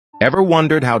Ever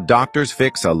wondered how doctors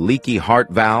fix a leaky heart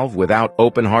valve without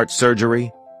open-heart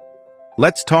surgery?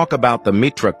 Let's talk about the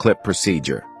Mitral Clip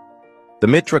procedure. The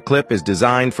Mitral Clip is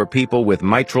designed for people with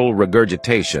mitral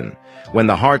regurgitation, when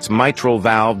the heart's mitral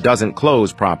valve doesn't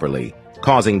close properly,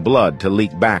 causing blood to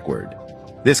leak backward.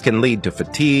 This can lead to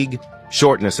fatigue,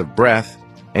 shortness of breath,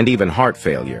 and even heart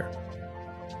failure.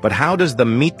 But how does the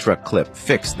Mitral Clip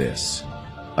fix this?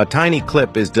 A tiny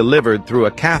clip is delivered through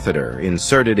a catheter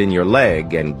inserted in your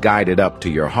leg and guided up to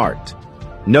your heart.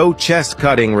 No chest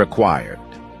cutting required.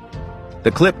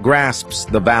 The clip grasps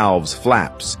the valve's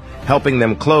flaps, helping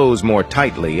them close more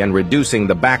tightly and reducing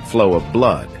the backflow of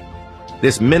blood.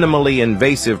 This minimally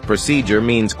invasive procedure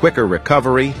means quicker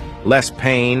recovery, less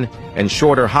pain, and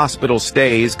shorter hospital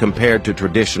stays compared to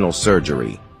traditional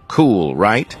surgery. Cool,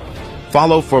 right?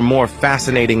 Follow for more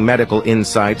fascinating medical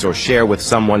insights or share with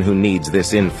someone who needs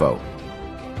this info.